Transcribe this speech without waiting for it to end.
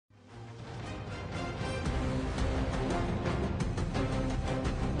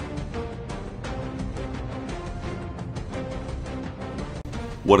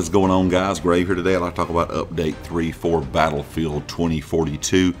What is going on, guys? Grave here today. I'd like to talk about update 3 for Battlefield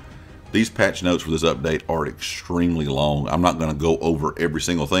 2042. These patch notes for this update are extremely long. I'm not going to go over every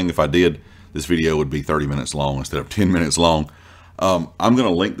single thing. If I did, this video would be 30 minutes long instead of 10 minutes long. I'm going to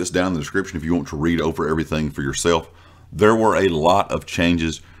link this down in the description if you want to read over everything for yourself. There were a lot of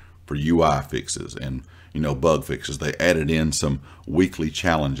changes for UI fixes and bug fixes. They added in some weekly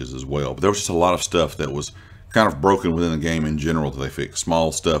challenges as well. But there was just a lot of stuff that was kind of broken within the game in general that they fixed.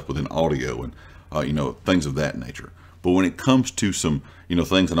 Small stuff within audio and things of that nature. But when it comes to some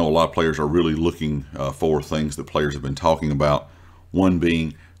things, I know a lot of players are really looking for, things that players have been talking about. One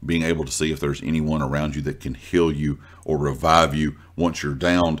being able to see if there's anyone around you that can heal you or revive you once you're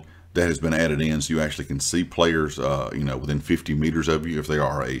downed. That has been added in, so you actually can see players within 50 meters of you. If they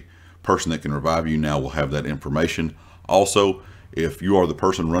are a person that can revive you, now we'll have that information. Also, if you are the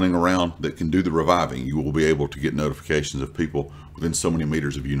person running around that can do the reviving, you will be able to get notifications of people within so many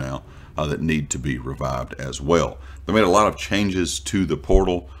meters of you now that need to be revived as well. They made a lot of changes to the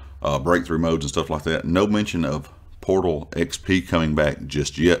portal, breakthrough modes and stuff like that. No mention of portal XP coming back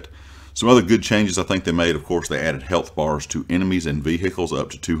just yet. Some other good changes I think they made, of course, they added health bars to enemies and vehicles up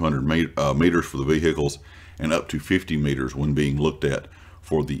to 200 meters for the vehicles and up to 50 meters when being looked at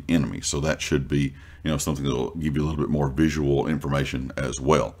for the enemy. So that should be something that will give you a little bit more visual information as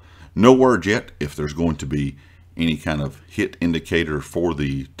well. No word yet if there's going to be any kind of hit indicator for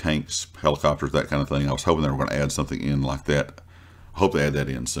the tanks, helicopters, that kind of thing. I was hoping they were going to add something in like that. I hope they add that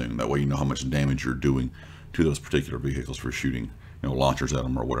in soon. That way you know how much damage you're doing to those particular vehicles for shooting launchers at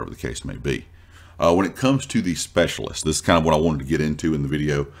them or whatever the case may be. When it comes to the specialists, this is kind of what I wanted to get into in the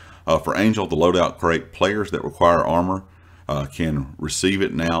video. For Angel, the loadout crate, players that require armor can receive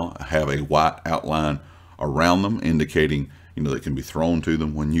it now, have a white outline around them indicating that can be thrown to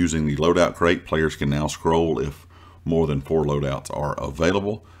them. When using the loadout crate, players can now scroll if more than 4 loadouts are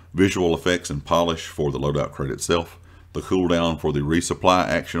available. Visual effects and polish for the loadout crate itself. The cooldown for the resupply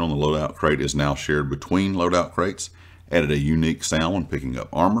action on the loadout crate is now shared between loadout crates. Added a unique sound when picking up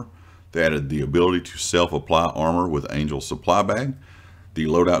armor. They added the ability to self-apply armor with Angel's supply bag. The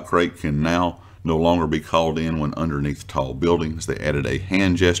loadout crate can now no longer be called in when underneath tall buildings. They added a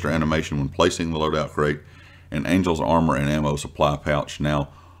hand gesture animation when placing the loadout crate. And Angel's armor and ammo supply pouch now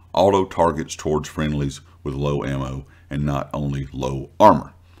auto targets towards friendlies with low ammo and not only low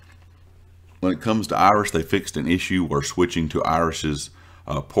armor. When it comes to Iris, they fixed an issue where switching to Iris's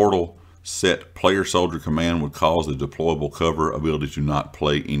portal set player soldier command would cause the deployable cover ability to not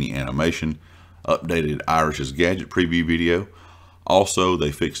play any animation. Updated Iris's gadget preview video. Also,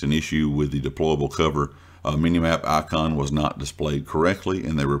 they fixed an issue with the deployable cover minimap icon was not displayed correctly,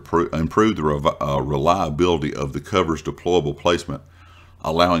 and they improved the reliability of the cover's deployable placement,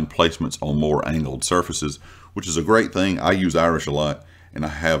 allowing placements on more angled surfaces, which is a great thing. I use Iris a lot, and I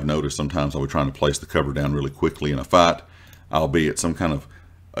have noticed sometimes I'll be trying to place the cover down really quickly in a fight. I'll be at some kind of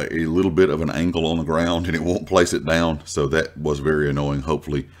a little bit of an angle on the ground, and it won't place it down, so that was very annoying.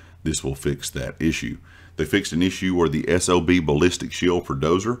 Hopefully, this will fix that issue. They fixed an issue where the SOB ballistic shield for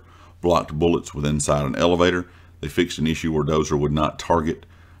Dozer blocked bullets with inside an elevator. They fixed an issue where Dozer would not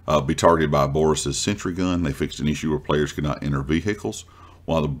be targeted by Boris's sentry gun. They fixed an issue where players could not enter vehicles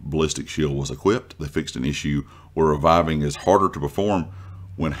while the ballistic shield was equipped. They fixed an issue where reviving is harder to perform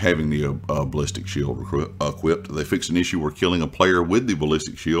when having the ballistic shield equipped. They fixed an issue where killing a player with the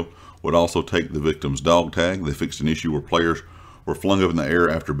ballistic shield would also take the victim's dog tag. They fixed an issue where players were flung up in the air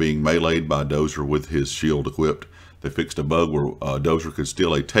after being meleeed by Dozer with his shield equipped. They fixed a bug where Dozer could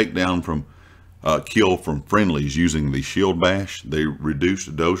steal a takedown from kill from friendlies using the shield bash. They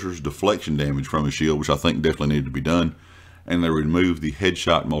reduced Dozer's deflection damage from his shield, which I think definitely needed to be done. And they removed the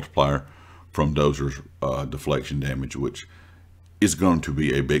headshot multiplier from Dozer's deflection damage, which is going to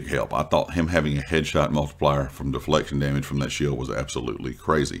be a big help. I thought him having a headshot multiplier from deflection damage from that shield was absolutely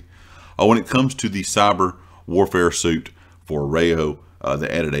crazy. When it comes to the cyber warfare suit for Rayo, they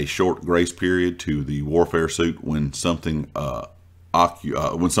added a short grace period to the warfare suit when something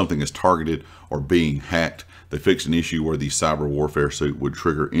is targeted or being hacked. They fixed an issue where the cyber warfare suit would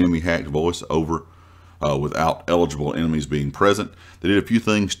trigger enemy hacked voice over without eligible enemies being present. They did a few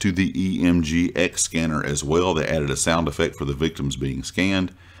things to the EMGX scanner as well. They added a sound effect for the victims being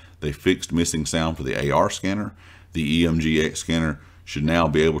scanned. They fixed missing sound for the AR scanner. The EMGX scanner should now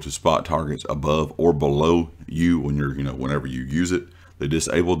be able to spot targets above or below you when you're, whenever you use it. They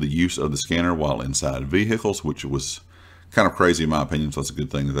disabled the use of the scanner while inside vehicles, which was kind of crazy in my opinion, so that's a good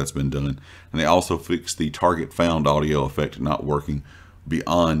thing that that's been done. And they also fixed the target found audio effect not working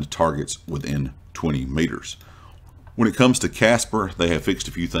beyond targets within 20 meters. When it comes to Casper, they have fixed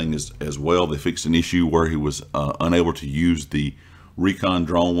a few things as well. They fixed an issue where he was unable to use the recon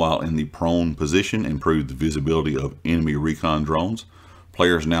drone while in the prone position, improved the visibility of enemy recon drones.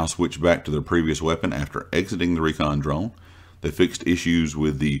 Players now switch back to their previous weapon after exiting the recon drone. They fixed issues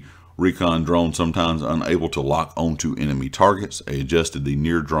with the recon drone sometimes unable to lock onto enemy targets. They adjusted the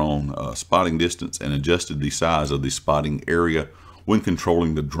near drone spotting distance and adjusted the size of the spotting area when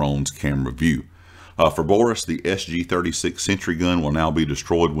controlling the drone's camera view. For Boris, the SG-36 sentry gun will now be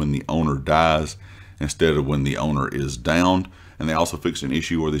destroyed when the owner dies instead of when the owner is downed. And they also fixed an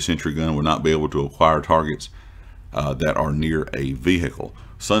issue where the sentry gun will not be able to acquire targets that are near a vehicle.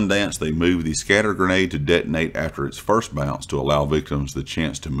 Sundance, they moved the scatter grenade to detonate after its first bounce to allow victims the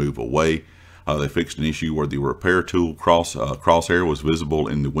chance to move away. They fixed an issue where the repair tool crosshair was visible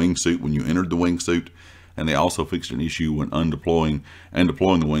in the wingsuit when you entered the wingsuit. And they also fixed an issue when undeploying and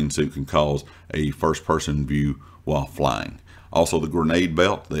deploying the wingsuit can cause a first-person view while flying. Also, the grenade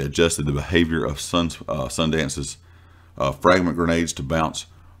belt, they adjusted the behavior of Sundance's fragment grenades to bounce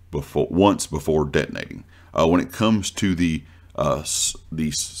once before detonating. When it comes to the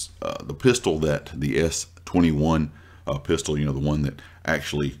pistol, that the S21 pistol, you know, the one that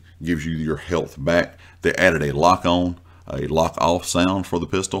actually gives you your health back, they added a lock-off sound for the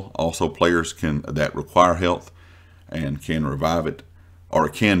pistol. Also, players that require health and can revive it, or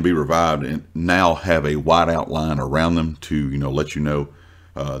can be revived, and now have a white outline around them to, you know, let you know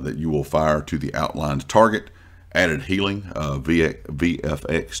that you will fire to the outlined target. Added healing,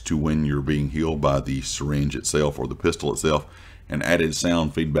 VFX, to when you're being healed by the syringe itself or the pistol itself, and added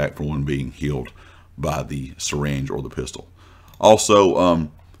sound feedback for when being healed by the syringe or the pistol. Also,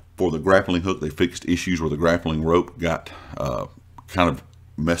 for the grappling hook, they fixed issues where the grappling rope got kind of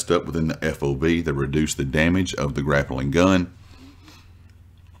messed up within the FOV. They reduced the damage of the grappling gun.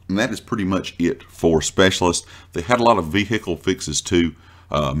 And that is pretty much it for specialists. They had a lot of vehicle fixes too.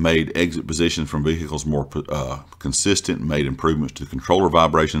 Made exit positions from vehicles more consistent, made improvements to controller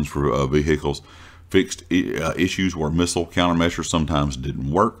vibrations for vehicles, fixed issues where missile countermeasures sometimes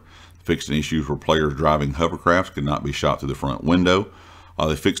didn't work, fixed issues where players driving hovercrafts could not be shot through the front window.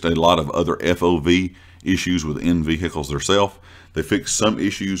 They fixed a lot of other FOV issues within vehicles themselves. They fixed some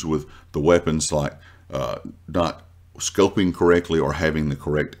issues with the weapons, like not scoping correctly or having the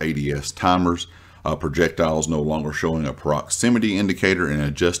correct ADS timers. Projectiles no longer showing a proximity indicator, and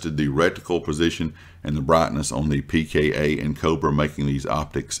adjusted the reticle position and the brightness on the PKA and Cobra, making these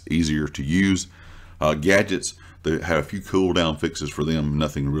optics easier to use. Gadgets, they had a few cooldown fixes for them,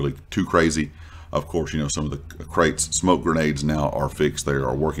 nothing really too crazy. Of course, you know, some of the crates, smoke grenades now are fixed. They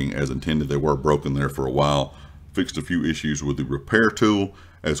are working as intended. They were broken there for a while. Fixed a few issues with the repair tool,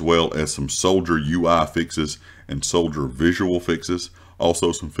 as well as some soldier UI fixes and soldier visual fixes.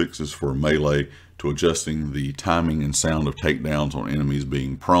 Also some fixes for melee, to adjusting the timing and sound of takedowns on enemies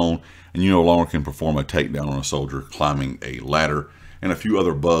being prone, and you no longer can perform a takedown on a soldier climbing a ladder, and a few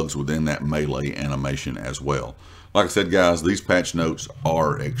other bugs within that melee animation as well. Like I said, guys, these patch notes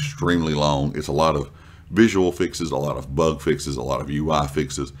are extremely long. It's a lot of visual fixes, a lot of bug fixes, a lot of UI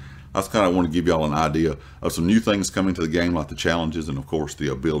fixes. I just kind of want to give y'all an idea of some new things coming to the game, like the challenges, and of course the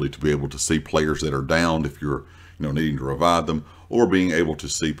ability to be able to see players that are downed if you're, you know, needing to revive them, or being able to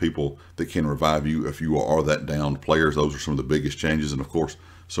see people that can revive you if you are that downed players. Those are some of the biggest changes, and of course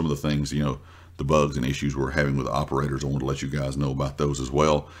some of the things, you know, the bugs and issues we're having with operators. I want to let you guys know about those as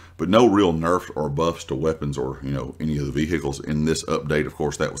well. But no real nerfs or buffs to weapons or, you know, any of the vehicles in this update. Of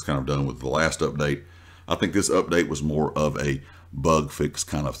course, that was kind of done with the last update. I think this update was more of a bug fix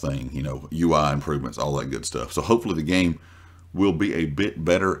kind of thing, you know, UI improvements, all that good stuff. So hopefully the game will be a bit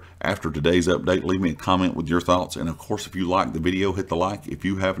better after today's update. Leave me a comment with your thoughts, and of course, if you like the video, hit the like. If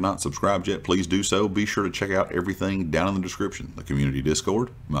you have not subscribed yet, please do so. Be sure to check out everything down in the description: the community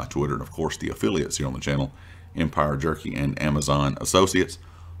Discord, my Twitter, and of course the affiliates here on the channel, Empire Jerky and Amazon Associates.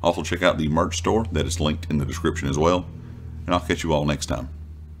 Also check out the merch store that is linked in the description as well, and I'll catch you all next time.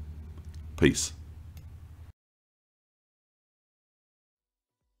 Peace.